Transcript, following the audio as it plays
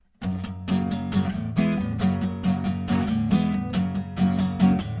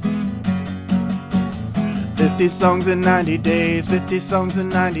50 songs in 90 days, 50 songs in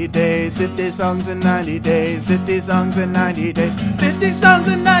 90 days, 50 songs in 90 days, 50 songs in 90 days, 50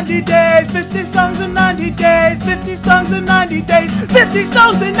 songs in 90 days, 50 songs in 90 days, 50 songs in 90 days, 50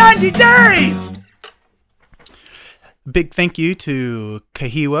 songs in 90 days! Big thank you to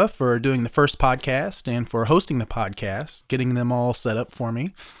Kahiwa for doing the first podcast and for hosting the podcast, getting them all set up for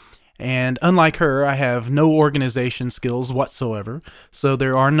me. And unlike her, I have no organization skills whatsoever, so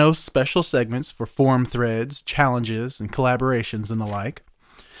there are no special segments for forum threads, challenges, and collaborations and the like.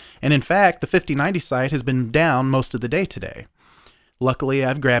 And in fact, the 5090 site has been down most of the day today. Luckily,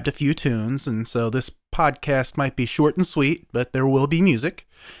 I've grabbed a few tunes, and so this podcast might be short and sweet, but there will be music,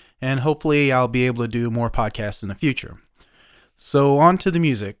 and hopefully I'll be able to do more podcasts in the future. So on to the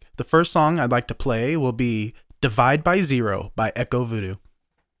music. The first song I'd like to play will be Divide by Zero by Echo Voodoo.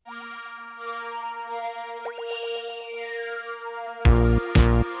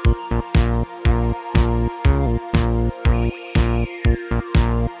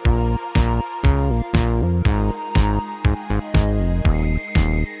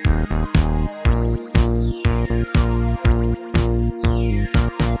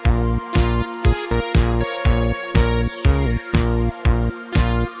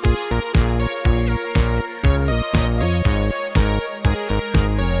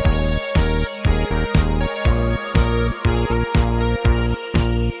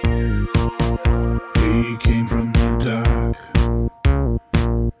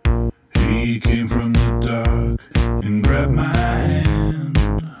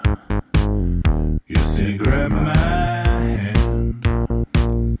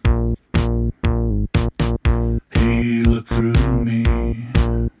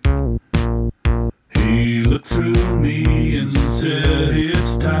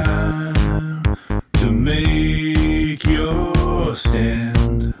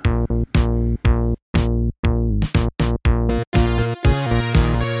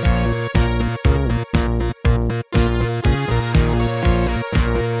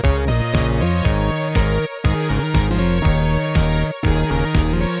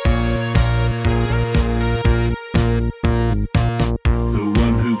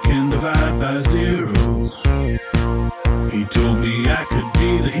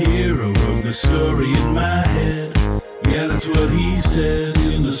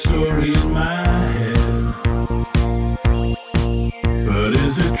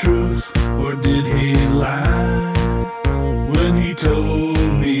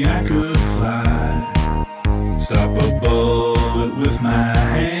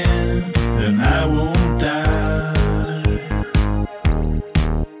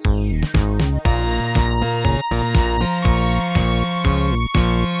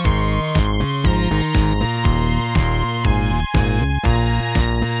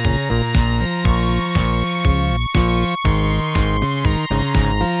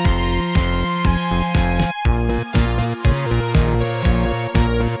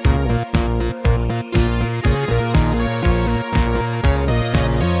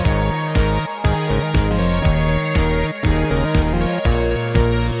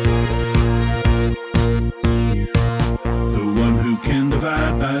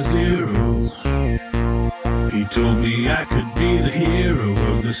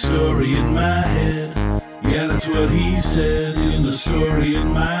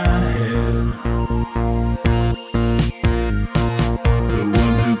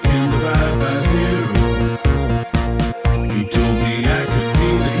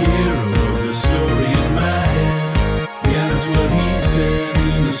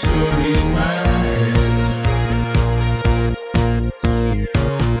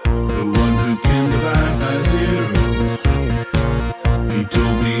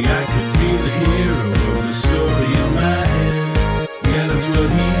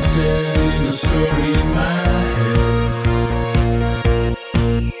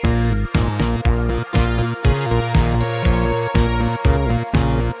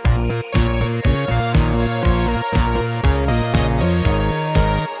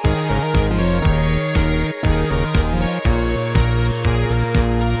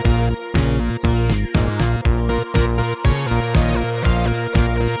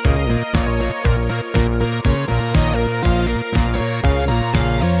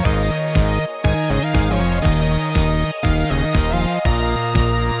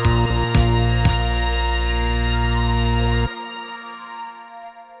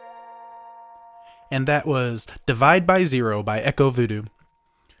 And that was Divide by Zero by Echo Voodoo.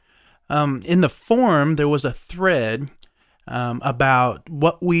 In the forum, there was a thread about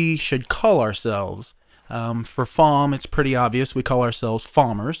what we should call ourselves. For FOM, it's pretty obvious. We call ourselves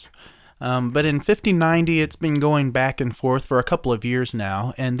FOMers. But in 5090, it's been going back and forth for a couple of years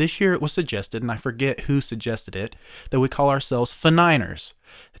now, and this year it was suggested, and I forget who suggested it, that we call ourselves Fininers.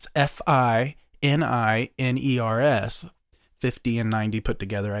 It's F-I-N-I-N-E-R-S, 50 and 90 put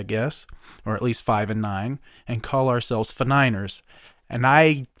together, I guess, or at least 5 and 9, and call ourselves Fininers. And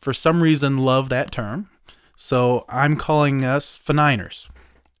I, for some reason, love that term, so I'm calling us Fininers.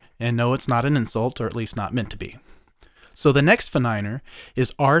 And no, it's not an insult, or at least not meant to be. So the next Fininer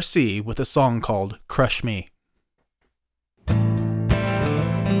is RC with a song called Crush Me.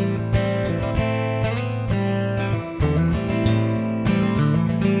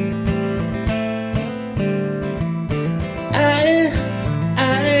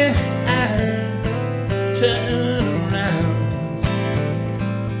 Turn around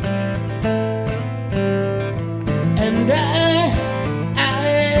and I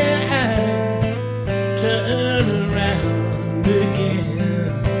turn around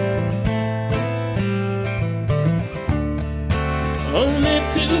again, only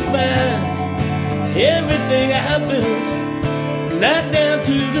to find everything I built knocked down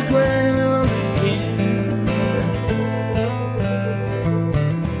to the ground again.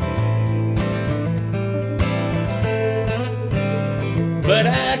 But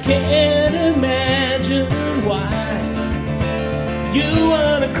I can't imagine why you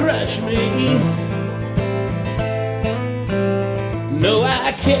wanna crush me. No,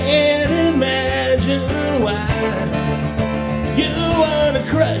 I can't imagine why you wanna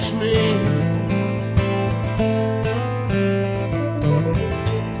crush me.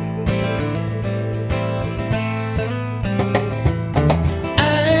 I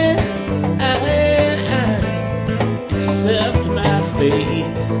accept my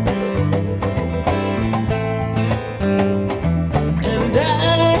fate, and I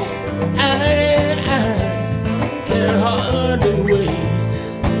can hardly wait.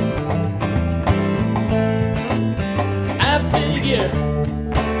 I figure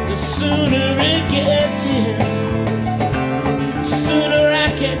the sooner it gets here, the sooner I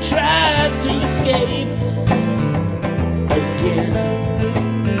can try to escape again.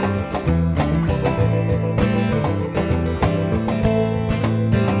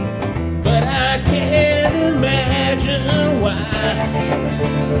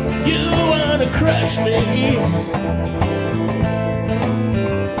 You wanna crush me?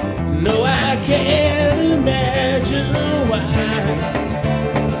 No, I can't imagine why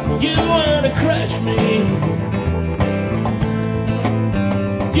you wanna crush me.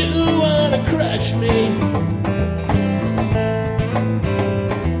 You wanna crush me.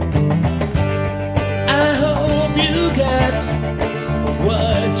 I hope you got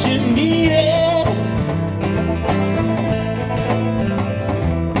what you needed.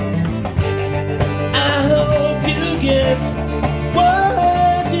 Get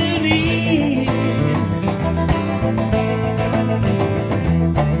what you need.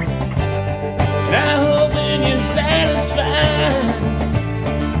 And I hope when you're satisfied,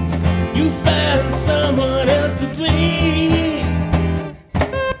 you find someone else to please.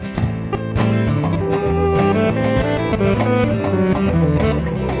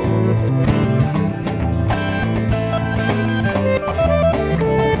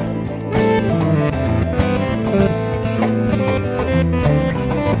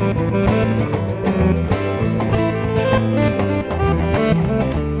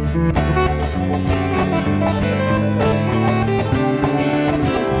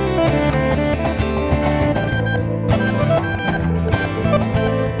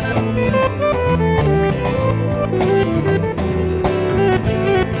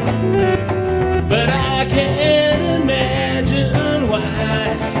 But I can't imagine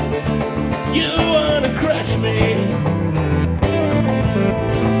why you wanna crush me.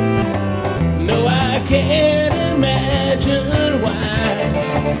 No, I can't imagine why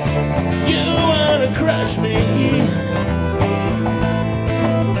you wanna crush me.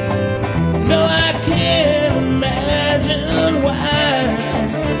 No, I can't imagine why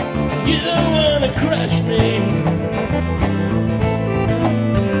you wanna crush me.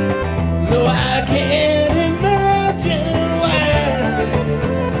 No, I can't imagine why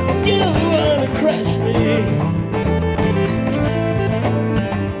you wanna crush me.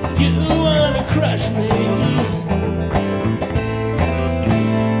 You wanna crush me.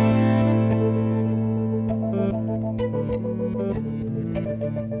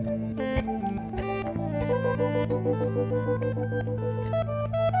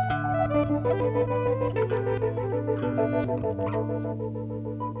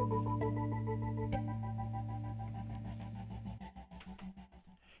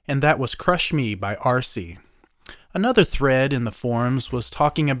 And that was Crush Me by RC. Another thread in the forums was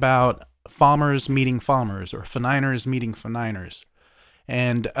talking about Falmers Meeting Falmers, or Faniners Meeting Faniners.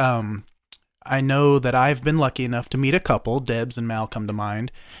 And I know that I've been lucky enough to meet a couple. Debs and Mal come to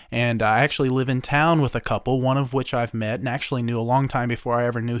mind. And I actually live in town with a couple, one of which I've met and actually knew a long time before I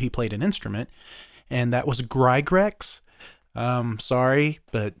ever knew he played an instrument. And that was Grygrex. Sorry,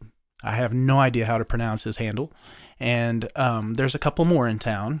 but I have no idea how to pronounce his handle. And there's a couple more in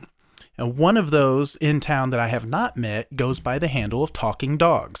town. And one of those in town that I have not met goes by the handle of Talking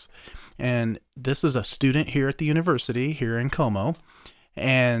Dogs. And this is a student here at the university here in Como.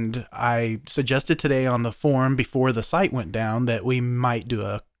 And I suggested today on the forum before the site went down that we might do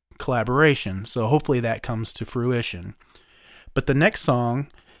a collaboration. So hopefully that comes to fruition. But the next song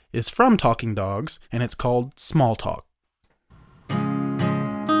is from Talking Dogs, and it's called Small Talk.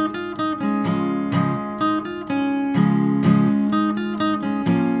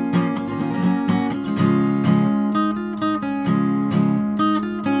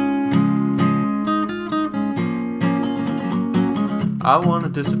 I wanna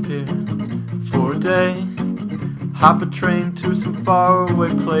disappear for a day, hop a train to some faraway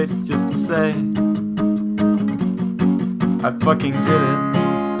place just to say I fucking did it.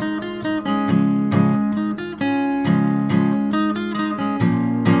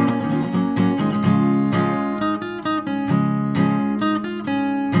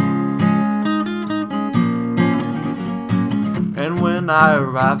 And when I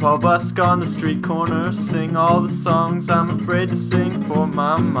arrive, I'll busk on the street corner, sing all the songs I'm afraid to sing for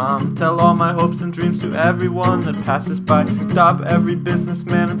my mom, tell all my hopes and dreams to everyone that passes by, stop every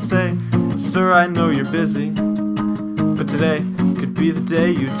businessman and say, sir, I know you're busy, but today could be the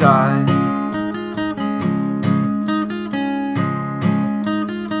day you die.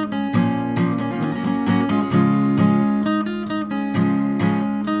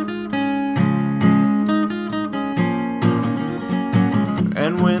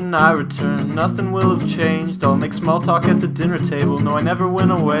 And when I return, nothing will have changed. I'll make small talk at the dinner table. No, I never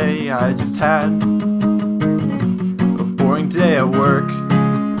went away, I just had a boring day at work.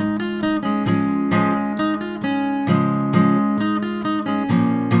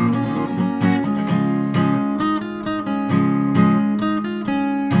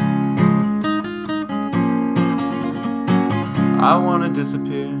 I wanna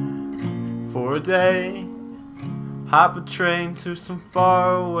disappear for a day, hop a train to some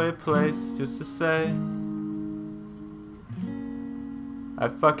faraway place just to say I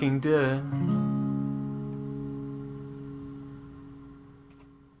fucking did it.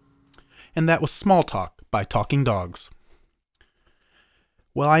 And that was Small Talk by Talking Dogs.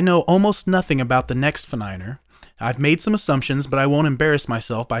 Well, I know almost nothing about the next Faniner. I've made some assumptions, but I won't embarrass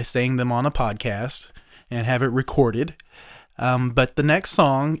myself by saying them on a podcast and have it recorded. But the next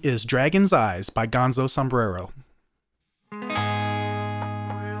song is Dragon's Eyes by Gonzo Sombrero.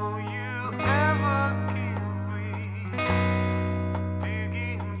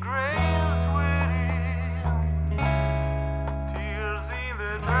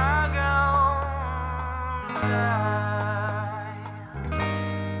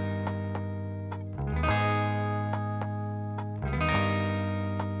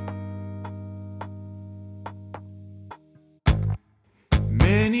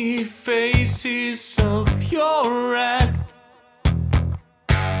 Many faces of your act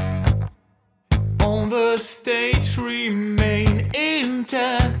on the stage remain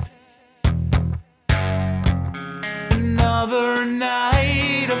intact. Another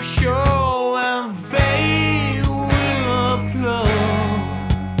night of show and they will applaud.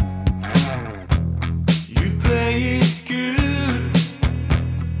 You play it good,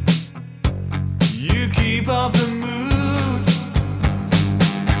 you keep up the mood.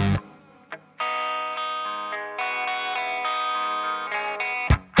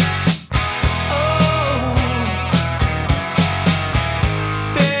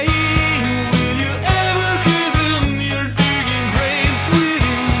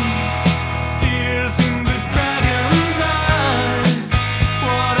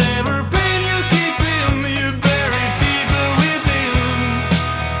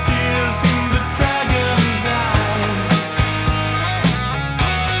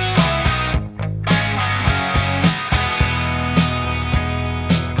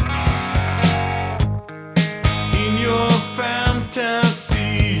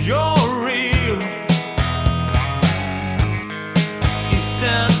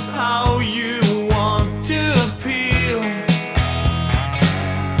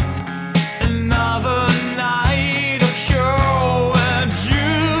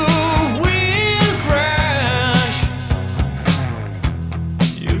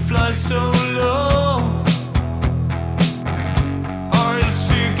 So low, are you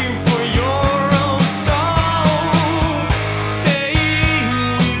seeking for your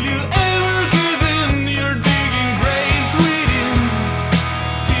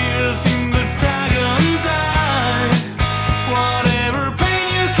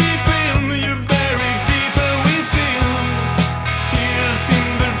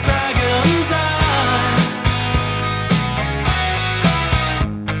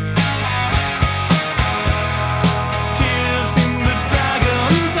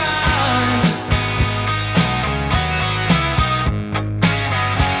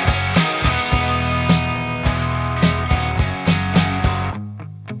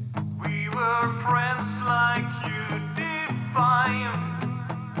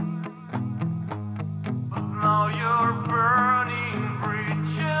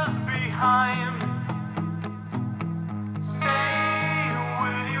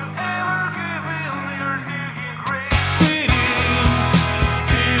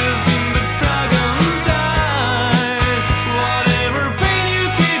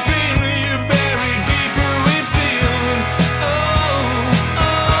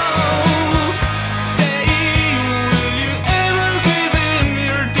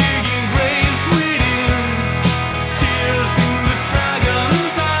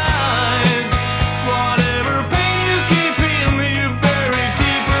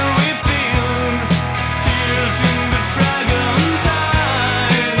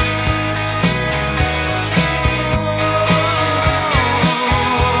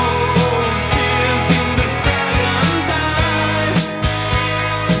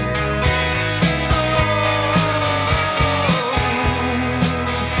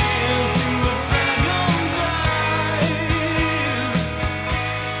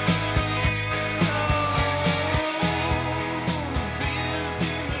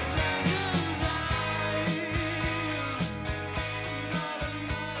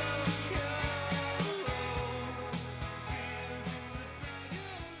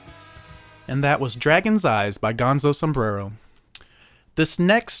and that was Dragon's Eyes by Gonzo Sombrero. This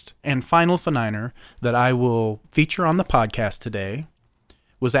next and final fininer that I will feature on the podcast today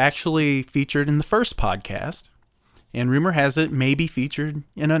was actually featured in the first podcast, and rumor has it may be featured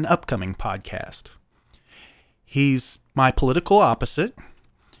in an upcoming podcast. He's my political opposite.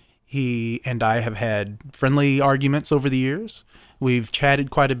 He and I have had friendly arguments over the years. We've chatted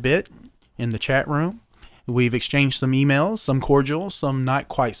quite a bit in the chat room. We've exchanged some emails, some cordial, some not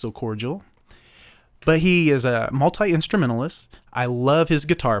quite so cordial. But he is a multi-instrumentalist. I love his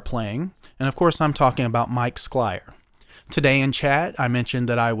guitar playing. And of course, I'm talking about Mike Sklyer. Today in chat, I mentioned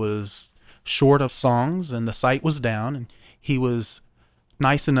that I was short of songs and the site was down. And he was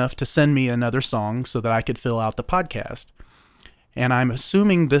nice enough to send me another song so that I could fill out the podcast. And I'm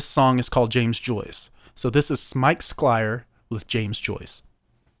assuming this song is called James Joyce. So this is Mike Sklyer with James Joyce.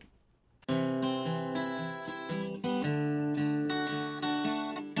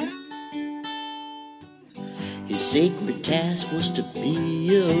 His sacred task was to be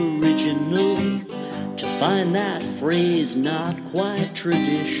original, to find that phrase not quite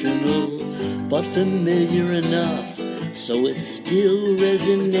traditional, but familiar enough so it still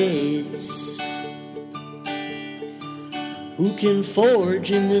resonates. Who can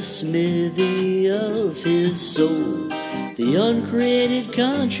forge in the smithy of his soul the uncreated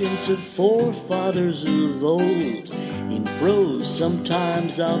conscience of forefathers of old, in prose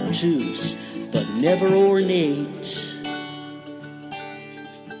sometimes obtuse, but never ornate.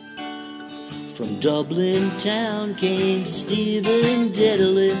 From Dublin town came Stephen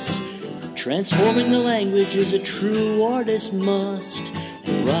Dedalus, transforming the language as a true artist must,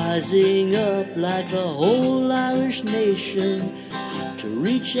 and rising up like the whole Irish nation to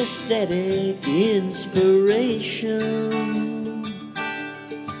reach aesthetic inspiration.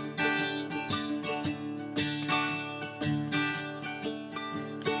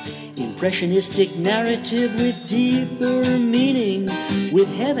 Impressionistic narrative with deeper meaning,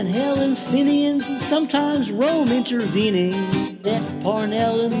 with heaven, hell, and Fenians, and sometimes Rome intervening. That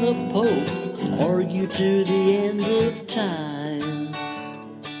Parnell and the Pope argue to the end of time,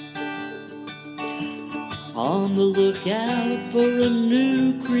 on the lookout for a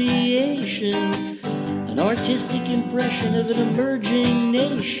new creation, an artistic impression of an emerging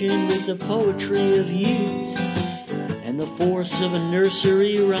nation with the poetry of Yeats and the force of a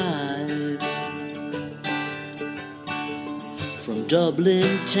nursery rhyme. From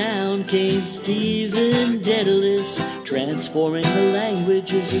Dublin town came Stephen Dedalus, transforming the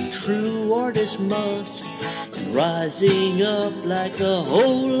language as a true artist must, and rising up like the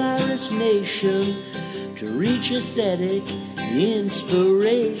whole Irish nation to reach aesthetic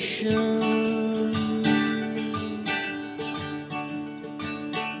inspiration.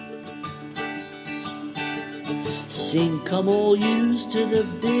 Sing come all yous to the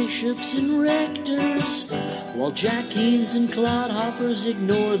bishops and rectors, while Jack Keens and Clodhoppers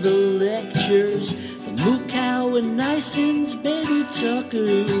ignore the lectures. The moo cow and Nison's baby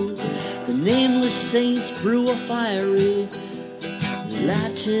tucker, the nameless saints brew a fiery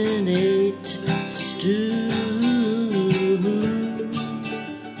Latinate stew.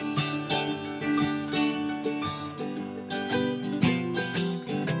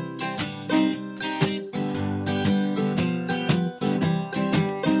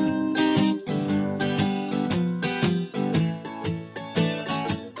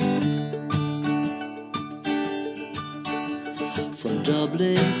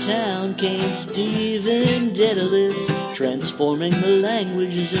 Dublin town came Stephen Dedalus, transforming the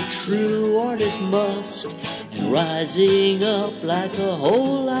language as a true artist must, and rising up like a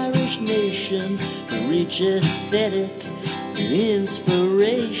whole Irish nation to reach aesthetic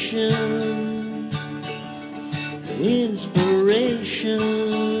inspiration. Inspiration.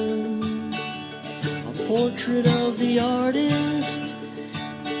 A portrait of the artist.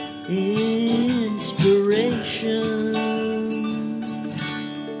 Inspiration.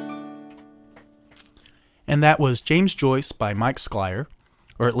 And that was James Joyce by Mike Sklyer,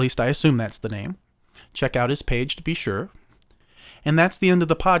 or at least I assume that's the name. Check out his page to be sure. And that's the end of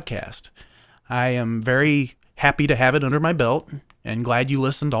the podcast. I am very happy to have it under my belt, and glad you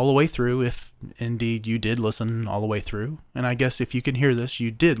listened all the way through, if indeed you did listen all the way through. And I guess if you can hear this,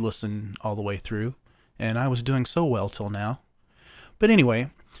 you did listen all the way through, and I was doing so well till now. But anyway,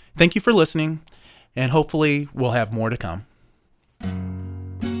 thank you for listening, and hopefully we'll have more to come.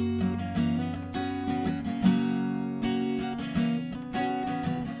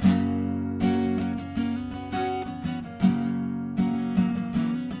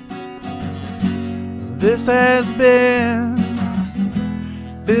 This has been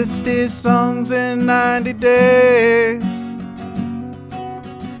 50 songs in 90 days.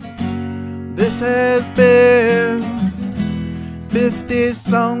 has been 50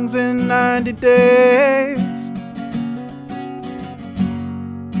 songs in 90 days.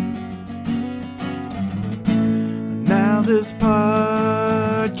 Now this podcast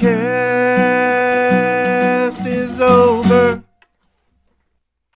is over.